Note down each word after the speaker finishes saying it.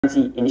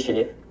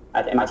initiative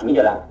at the MIT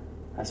Media Lab.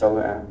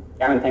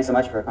 Gavin, thanks so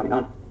much for coming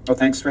on. Oh,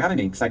 thanks for having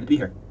me. Excited to be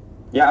here.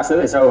 Yeah,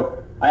 absolutely.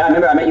 So I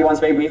remember I met you once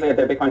very briefly at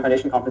the Bitcoin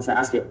Foundation conference and I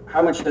asked you,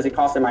 how much does it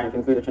cost a miner to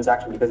conclude a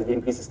transaction because it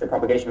increases the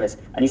propagation risk?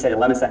 And you said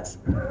 11 cents.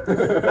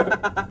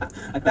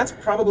 That's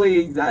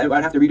probably,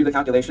 I'd have to redo the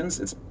calculations.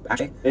 It's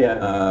actually,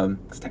 yeah.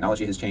 Because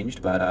technology has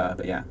changed,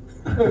 but yeah.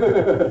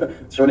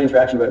 Short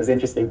interaction, but it was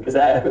interesting.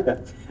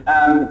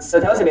 So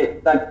tell us a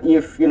bit,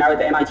 you're now at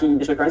the MIT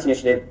Digital Currency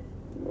Initiative.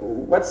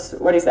 What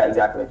is that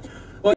exactly?